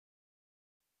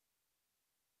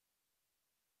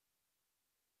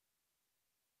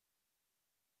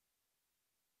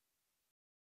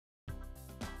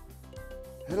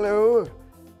Hello,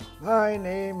 my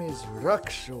name is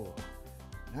Raksho.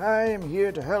 I am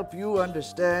here to help you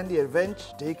understand the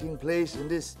events taking place in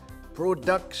this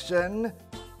production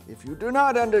if you do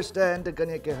not understand the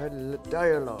Kanien'keha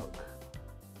dialogue.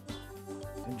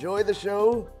 Enjoy the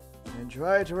show and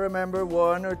try to remember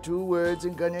 1 or 2 words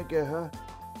in Kanien'keha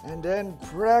and then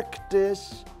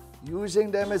practice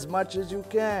using them as much as you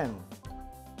can.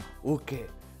 Okay,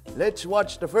 let's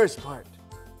watch the first part.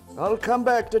 I'll come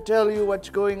back to tell you what's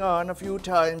going on a few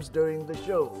times during the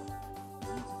show.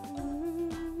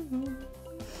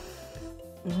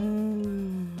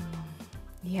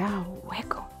 Ya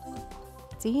weko.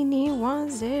 Tini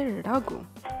wanze ragu.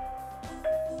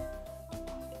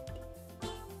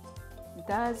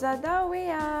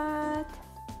 Dazadawiyat.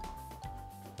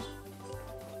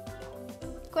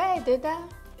 Kwe duda.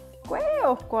 Kwe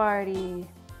ohkwari.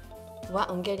 Wa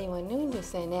ungeri wanundu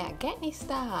sene getni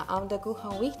sta amda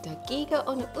guhawita giga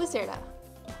on uzera.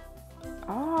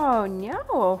 Oh,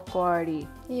 nyao ohkwari.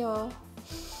 Yo.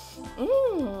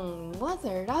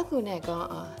 Waza ragu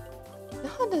nega.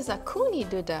 Nahada zakuni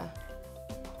duda.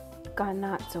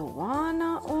 Kanatso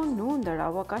wana o nundara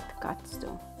wakat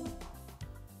katsu.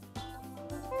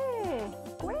 Hey,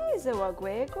 kweze wa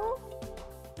gwego?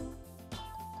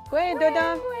 Kwe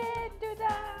duda. Kwe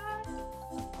duda.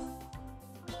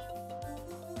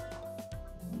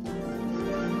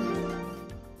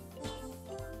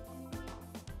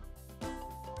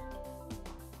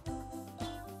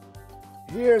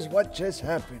 Here's what just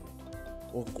happened.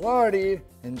 Ohkwá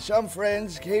and some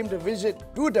friends came to visit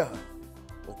Duda.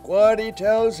 Ohkwá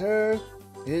tells her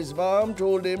his mom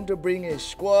told him to bring a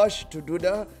squash to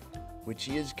Duda, which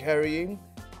he is carrying.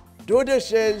 Duda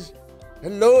says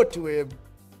hello to him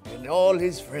and all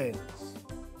his friends,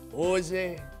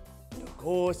 Ose,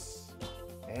 Nokos,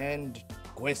 and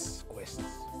Quest.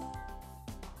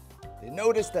 They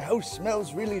notice the house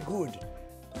smells really good,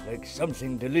 like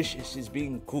something delicious is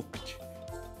being cooked.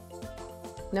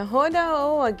 Nahoda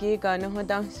o agiga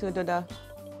nahoda sudoda.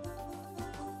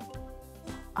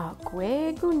 A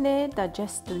gwegu ne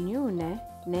digestuniune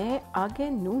ne age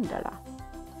nundala.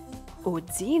 O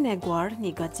zine gwar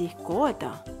ni gazi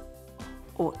koda.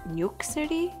 O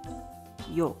nyukseri,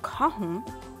 yo kahum,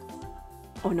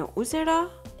 ono uzera,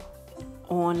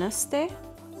 onaste,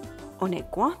 one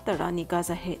guantara ni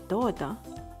gaza he doda,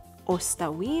 o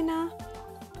stawina,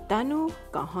 danu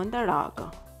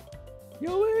gahondaraga.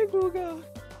 Yo eguga.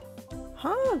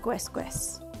 Ha,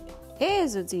 gwes.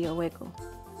 Ezo zio wego.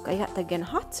 Kayata gen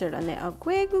hatsera ne a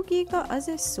gwegu giga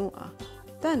aze sua.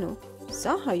 Danu,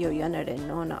 saha yo yanare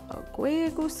nona a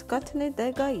gwegu skatne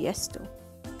dega yestu.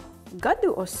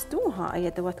 Gadu ostuha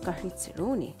ayadawat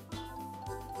kahritziruni.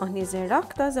 Ani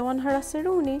zerakta zewan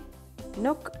harasiruni.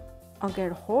 Nok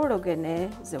ager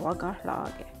horogene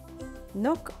zewagarlage.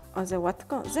 Nok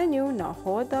azewatka zenu na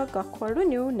hoda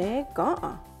gakwarunyu ne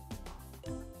gaa.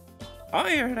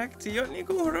 Ai rakti yo ni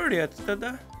kuhuroriat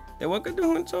tada. Te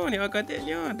wakaduhun soni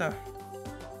akatenyada.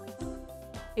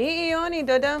 Ioni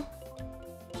doda.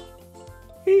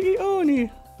 Ioni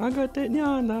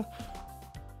akatenyada.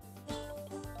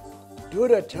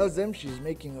 Duda tells them she's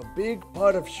making a big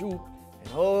pot of soup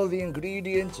and all the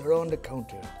ingredients are on the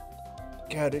counter.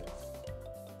 Carrots,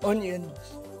 onions,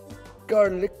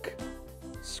 garlic,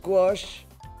 squash,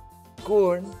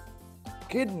 corn,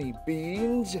 kidney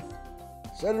beans,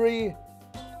 celery,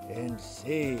 and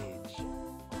sage.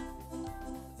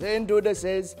 Then Duda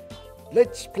says,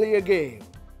 let's play a game.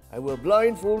 I will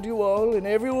blindfold you all and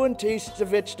everyone tastes the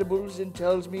vegetables and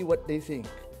tells me what they think.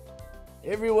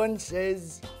 Everyone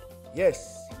says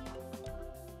yes.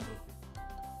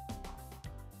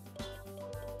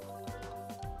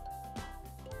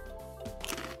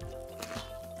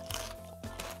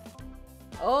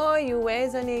 Oh,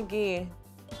 yuweza nigi.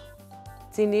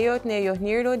 Tiniot ne yo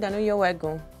niro danu yo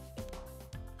wego.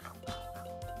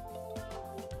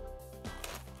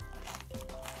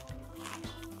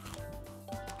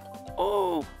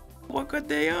 Oh,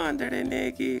 wakateyandere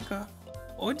ne kika.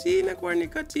 Ojina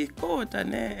kwarnika tikota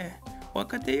ne.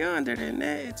 Wakateyandere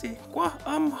ne eti. Kwa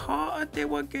amha ate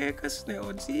wagekas ne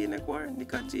ojina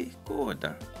kwarnika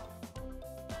tikota.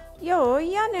 Yo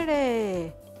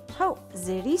yanere. How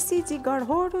zerisi zigar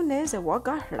horu ne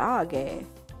zewagarlage.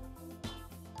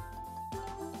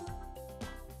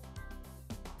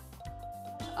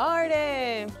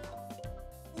 Arde.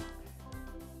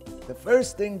 The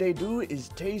first thing they do is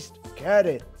taste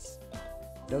carrots.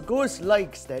 The ghost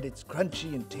likes that it's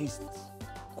crunchy and tastes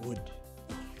good.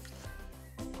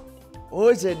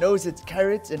 Oze knows it's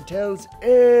carrots and tells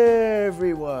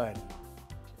everyone.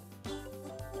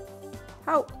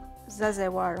 How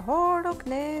zazewar horok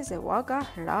ne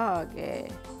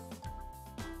zewagarlage.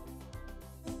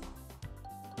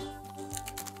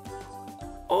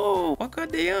 Oh,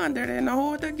 wakati yandere na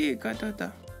hoda giga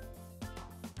Tóta.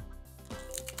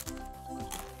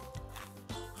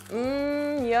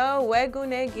 Yo wegu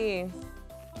negi.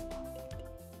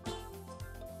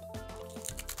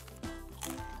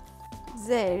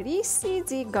 Zerisi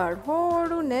di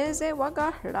garhoru neze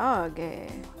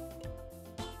wagahrage.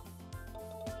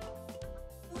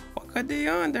 Wakati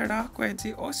yandere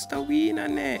kwezi ostawina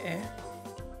ne.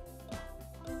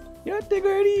 Yatte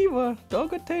gariva,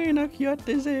 togatenak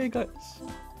yatte zegas.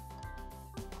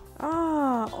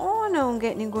 Ona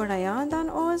unget ni gorayandan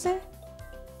oze.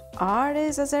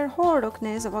 Ares azer horok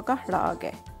neze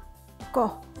wagahrage.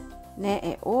 Go, ne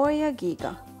e oya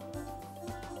giga.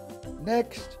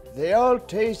 Next, they all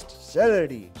taste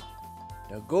celery.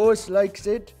 The ghost likes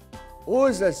it,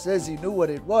 Oza says he knew what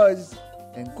it was,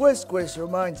 and Quest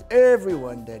reminds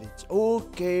everyone that it's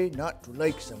okay not to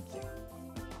like something.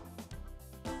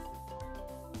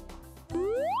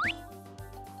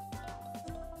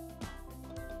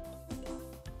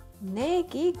 Ne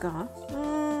giga,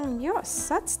 yo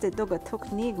satste doga tuk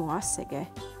nigu asege.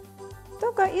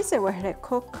 Doga ise wehre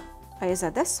cook, a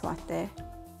isa deswate,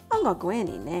 anga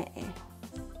gweni ne e.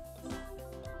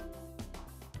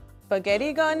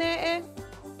 Spaghetti ga ne e?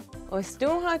 O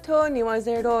stuha to ni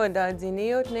wazero da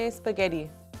ziniot ne spaghetti.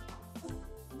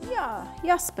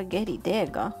 Ja spaghetti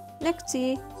dega.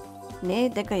 Nekti, ne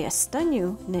dega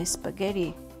yastanyu ne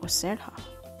spaghetti o serha.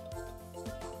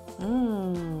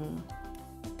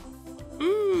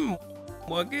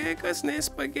 Wagekas ne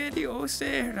spaghetti o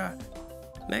sera.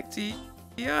 Nekti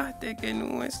ya teke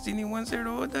nues dini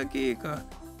wanzero da giga.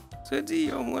 So di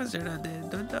yo wanzera de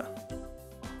Tóta.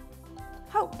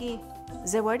 Haugi,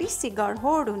 zewarisi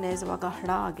garhoru ne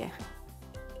zwagahrage.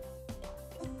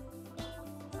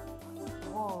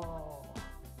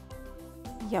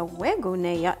 Ja wegu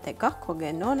ne yate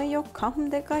gakoge nona yo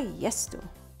kamdega yestu.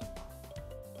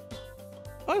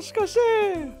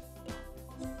 Askase!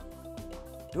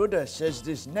 Tóta says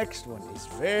this next one is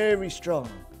very strong,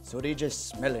 so they just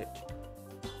smell it.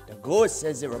 The ghost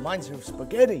says it reminds her of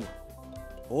spaghetti.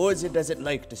 Oza doesn't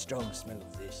like the strong smell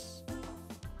of this.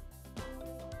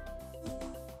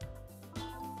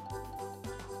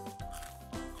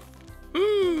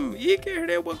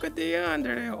 Ikere wakati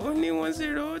yandere oni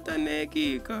wanzero da ne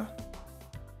giga.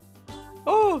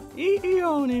 Oh,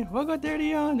 ioni,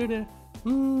 wagateri andere.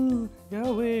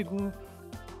 Yawegu.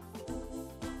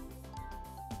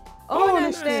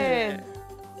 Oneste!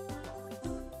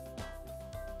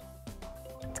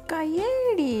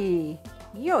 Tkayeri,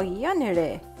 yo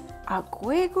yanere,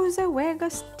 agwegu ze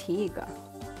wegas tiga.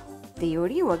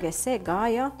 Diori wagese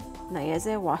gaya na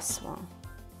yeze waswa.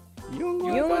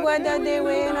 Yung wada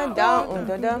dewe na da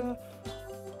Tóta.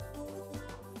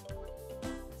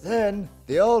 Then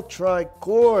they all try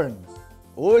corn.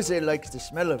 Oza likes the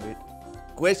smell of it.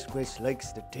 Quest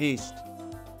likes the taste.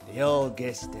 They all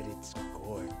guess that it's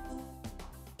corn.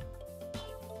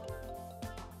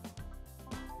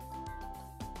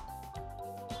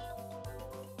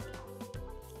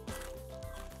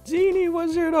 Zini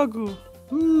wazeragu.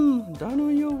 Dano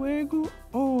yowegu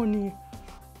oni.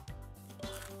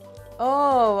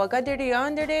 Oh, wakadiri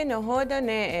andere no hoda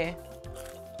ne e.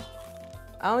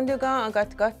 Aunduga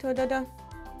agat gato dada.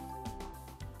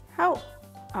 How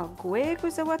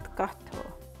agwegu ze wat gato.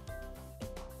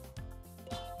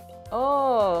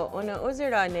 Oh, ona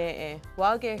uzira ne e.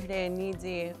 Wagehre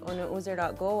nizi ona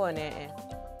uzira goa ne e.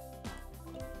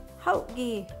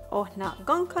 Haugi, oh na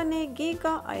ganka ne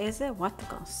giga a yeze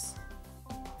watgas.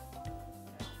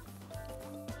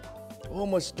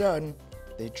 Almost done.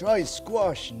 They try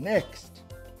squash next.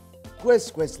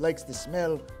 Quest likes the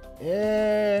smell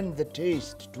and the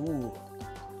taste too.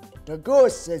 The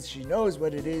ghost says she knows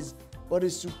what it is, but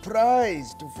is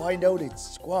surprised to find out it's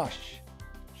squash.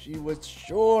 She was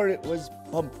sure it was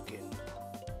pumpkin.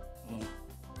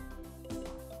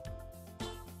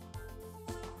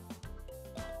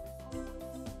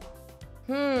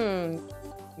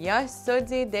 Yes,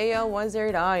 sudzi deya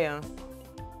waziraya.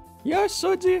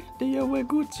 Yasoji, de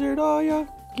yawegu tseraya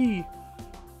gi.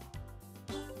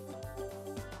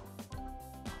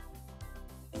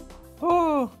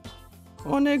 Oh,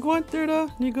 one guantera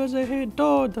nigoze he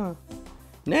doda.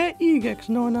 Ne igex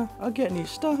nona ageni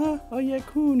staha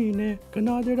ayekuni ne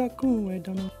ganadera kuwe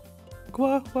dano.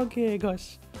 Gwa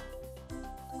wagegas.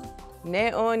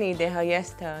 Ne oni de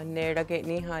hayesta ne raget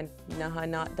niha naha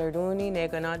daruni ne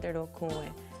ganadero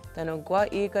kuwe. Dano gwa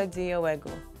iga dia wegu.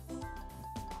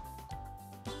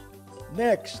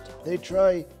 Next, they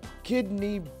try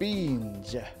kidney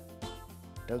beans.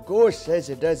 The ghost says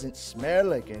it doesn't smell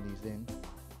like anything.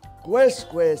 Quest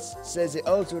says it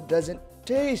also doesn't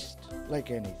taste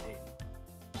like anything.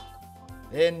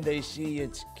 Then they see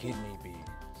it's kidney beans.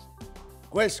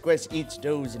 Quest eats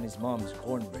those in his mom's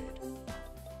cornbread.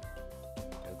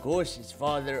 The ghost's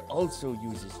father also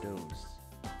uses those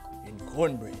in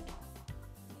cornbread.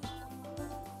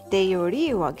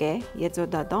 Teoriwage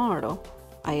yedzodadaro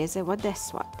aeze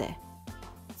wadeswate.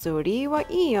 Zuriwa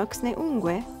iox ne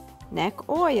ungue, nek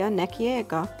oya nek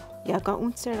yega yaga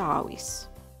unserawis.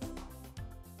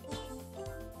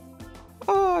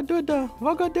 Duda,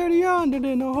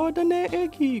 wagaderiandere no hodane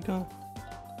ekiga.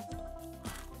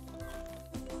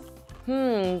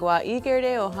 Gwa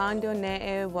igerde o hando ne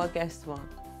e wageswa.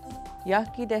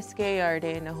 Yaki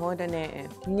deskeyarde na hoda ne e.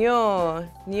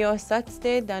 Nyo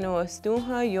satste dano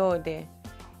ostuha yode.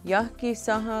 Yaki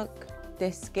sahak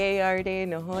deskeyarde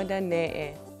na hoda ne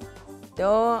e.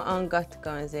 Do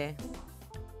angatkanze.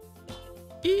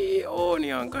 I oni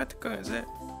angatkanze.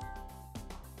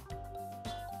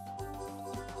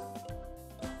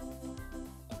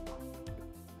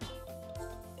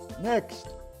 Next,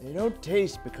 they don't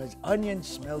taste because onions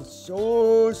smell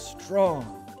so strong.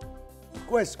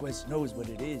 Quest knows what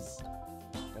it is.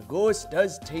 The ghost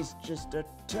does taste just a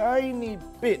tiny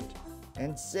bit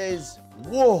and says,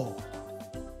 "Whoa,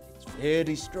 it's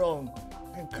very strong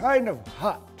and kind of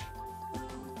hot."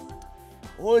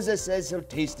 Oza says he'll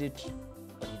taste it,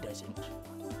 but he doesn't.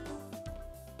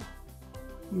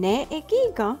 Ne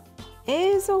egiga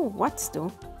ezo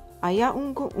watstu aya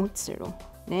ungu utsiru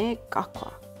ne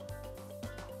kakwa.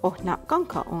 Na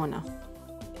ganka ona.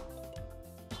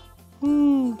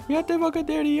 Yate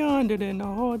wagaderiandere no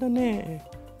hodane.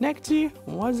 Nekti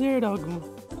waziragu.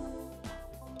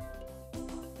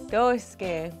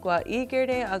 Doske gwa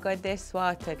igerde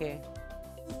agadeswatage.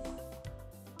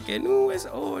 Genu es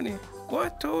oni. Gwa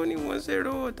toni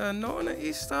wazeroda nona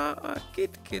ista a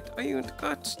kitkit ayunt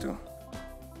katstu.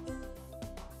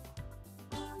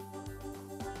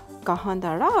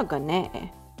 Gahandaraga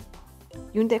ne.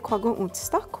 Yunde kwagu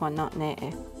unstakwa na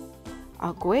ne.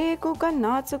 Agwego ga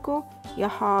natsugo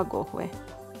yahago hwe.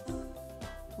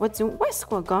 Whatsun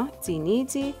weskwaga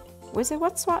zinidi weze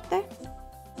watswate?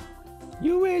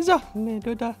 Yueza ne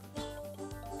duda.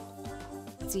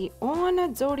 Zi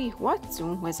ona zori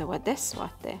watsun weze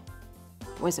wadeswate.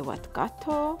 Weze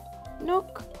watgato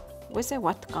nuk weze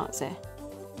watganze.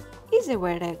 Ize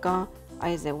werega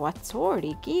aize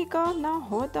watsori giga na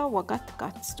hoda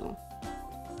wagatgatstu.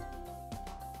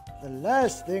 The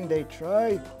last thing they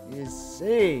try is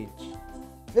sage.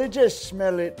 They just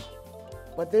smell it,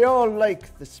 but they all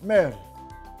like the smell.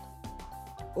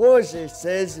 Oze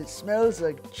says it smells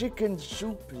like chicken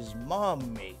soup his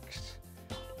mom makes.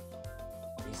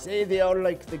 They say they all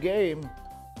like the game.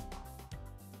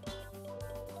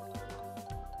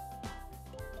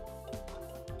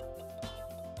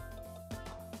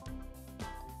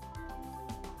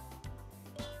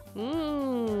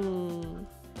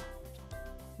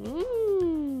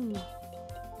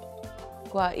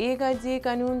 Gwa iga zi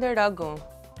kanunda rago.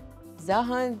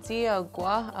 Zahan zi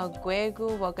agwa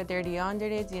agwegu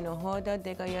wagaderiandere zi no hoda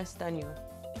dega yastanyu.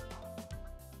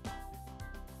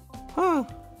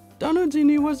 Dano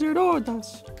zini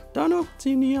wazirodas. Dano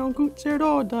zini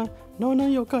angutzeroda. Nona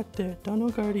yokate, dano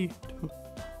garitu.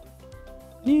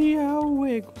 Ni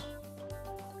awegu.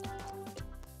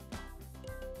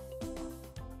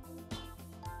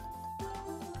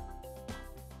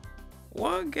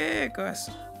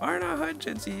 Wagegas. Arna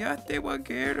hajati yate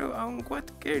wagero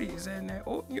angwat gerizene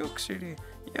o yukshiri.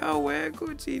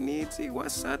 Yawegu ziniti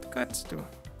wasat katstu.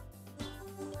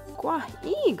 Kwa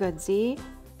iga zi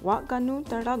waganu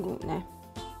taragune.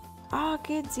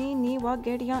 Ake zi ni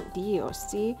wagerian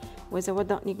diosi weze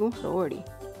wadatnigu lori.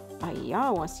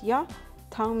 Ayawas ya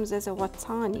taumzeze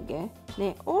watanige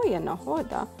ne oya na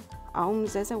hoda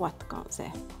aumzeze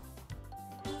watkanze.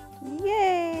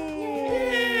 Yay!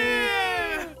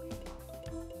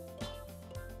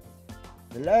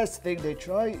 The last thing they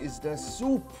try is the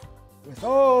soup with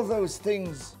all those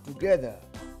things together.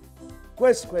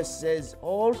 Quest says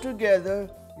all together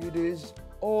it is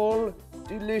all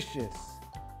delicious.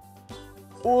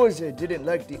 Oze didn't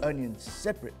like the onions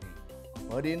separately,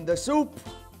 but in the soup,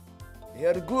 they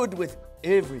are good with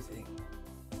everything.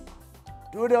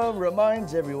 Duda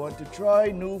reminds everyone to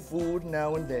try new food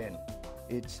now and then.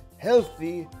 It's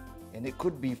healthy and it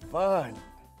could be fun.